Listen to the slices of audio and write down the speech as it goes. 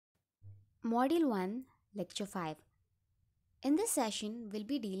Module 1, Lecture 5. In this session, we'll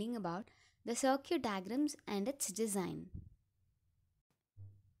be dealing about the circuit diagrams and its design.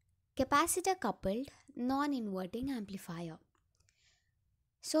 Capacitor coupled non-inverting amplifier.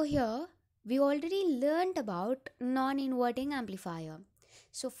 So here, we already learnt about non-inverting amplifier.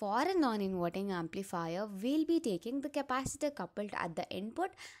 So for a non-inverting amplifier, we'll be taking the capacitor coupled at the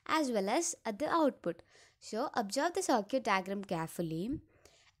input as well as at the output. So observe the circuit diagram carefully.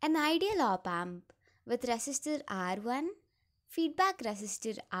 An ideal op amp with resistor R1, feedback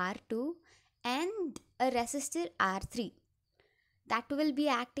resistor R2 and a resistor R3 that will be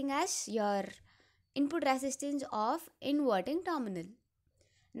acting as your input resistance of inverting terminal.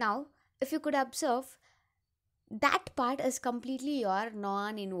 Now if you could observe, that part is completely your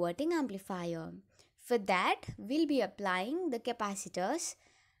non-inverting amplifier. For that we'll be applying the capacitors.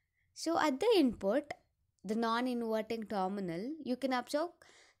 So at the input, the non-inverting terminal, you can observe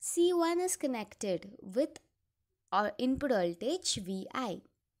C1 is connected with our input voltage Vi,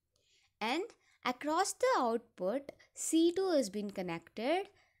 and across the output C2 has been connected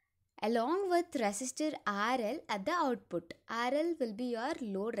along with resistor RL at the output. RL will be your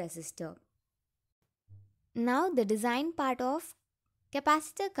load resistor. Now the design part of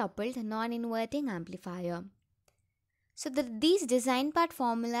capacitor coupled non-inverting amplifier. So these design part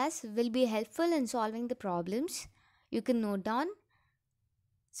formulas will be helpful in solving the problems. You can note down.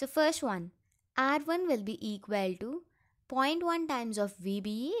 So first one, R1 will be equal to 0.1 times of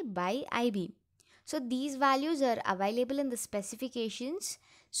VBE by IB. So these values are available in the specifications.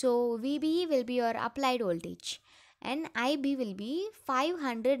 So VBE will be your applied voltage and IB will be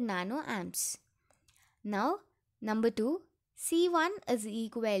 500 nanoamps. Now number 2, C1 is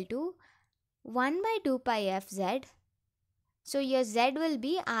equal to 1 by 2 pi fz. So your Z will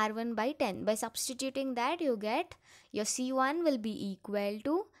be R1 by 10. By substituting that, you get your C1 will be equal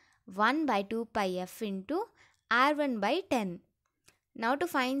to 1 by 2 pi f into R1 by 10. Now to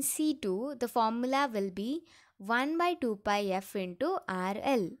find C2, the formula will be 1 by 2 pi f into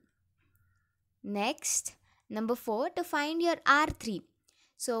RL. Next, number 4, to find your R3.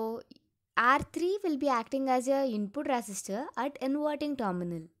 So R3 will be acting as your input resistor at inverting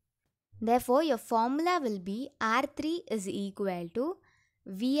terminal. Therefore, your formula will be R3 is equal to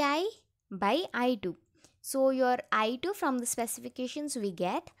Vi by I2. So, your I2 from the specifications we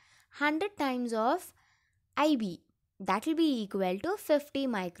get 100 times of IB. That will be equal to 50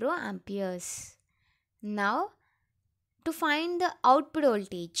 microamperes. Now, to find the output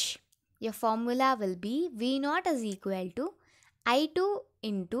voltage, your formula will be V0 is equal to I2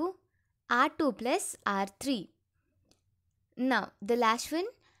 into R2 plus R3. Now, the last one,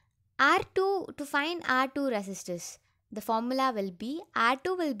 R2, to find R2 resistors, the formula will be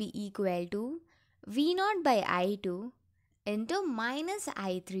R2 will be equal to V0 by I2 into minus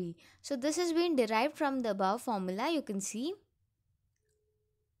I3. So this has been derived from the above formula, you can see.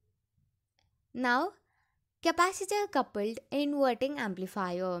 Now capacitor coupled inverting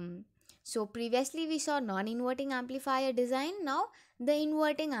amplifier. So previously we saw non-inverting amplifier design, now the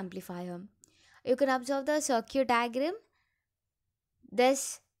inverting amplifier. You can observe the circuit diagram.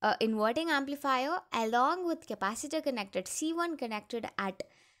 This inverting amplifier along with capacitor connected, C1 connected at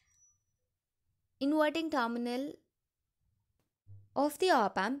inverting terminal of the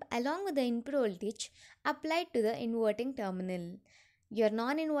op amp along with the input voltage applied to the inverting terminal. Your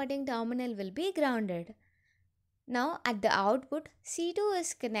non-inverting terminal will be grounded. Now at the output, C2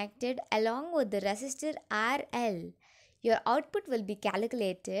 is connected along with the resistor RL. Your output will be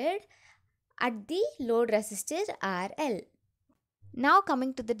calculated at the load resistor RL. Now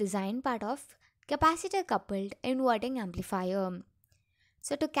coming to the design part of capacitor coupled inverting amplifier.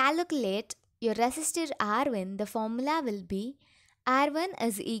 So to calculate your resistor R1, the formula will be R1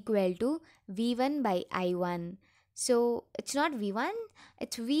 is equal to V1 by I1. So it's not V1,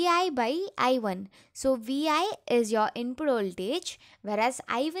 it's Vi by I1. So Vi is your input voltage, whereas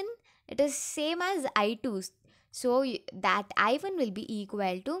I1 it is same as I2. So that I1 will be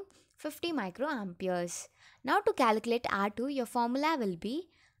equal to 50 microamperes. Now to calculate R2, your formula will be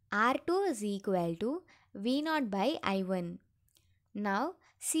R2 is equal to V0 by I1. Now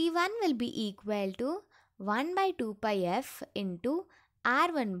C1 will be equal to 1 by 2 pi f into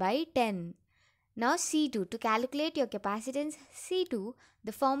R1 by 10. Now C2, to calculate your capacitance C2,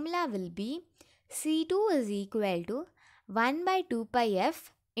 the formula will be C2 is equal to 1 by 2 pi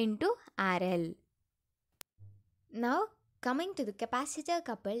f into RL. Now coming to the capacitor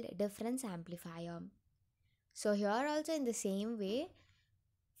coupled difference amplifier. So here also in the same way,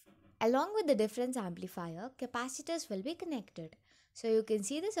 along with the difference amplifier, capacitors will be connected. So you can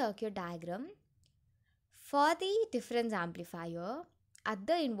see the circuit diagram. For the difference amplifier, At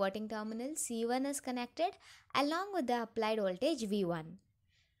the inverting terminal, C1 is connected along with the applied voltage V1.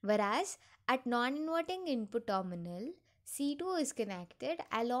 Whereas at non-inverting input terminal, C2 is connected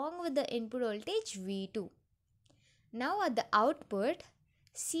along with the input voltage V2. Now at the output,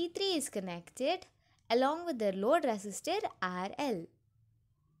 C3 is connected along with the load resistor RL.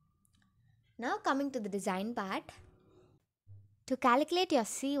 Now coming to the design part. To calculate your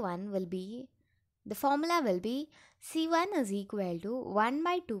C1 the formula will be C1 is equal to 1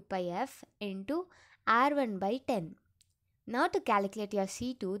 by 2 pi f into R1 by 10. Now to calculate your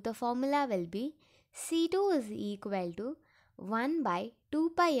C2, the formula will be C2 is equal to 1 by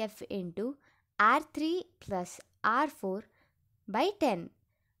 2 pi f into R3 plus R4 by 10.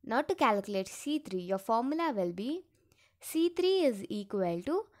 Now to calculate C3, your formula will be C3 is equal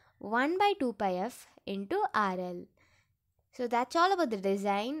to 1 by 2 pi f into RL. So that's all about the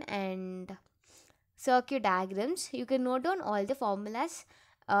design and circuit diagrams. You can note down all the formulas.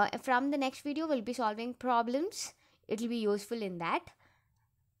 From the next video, we'll be solving problems. It will be useful in that.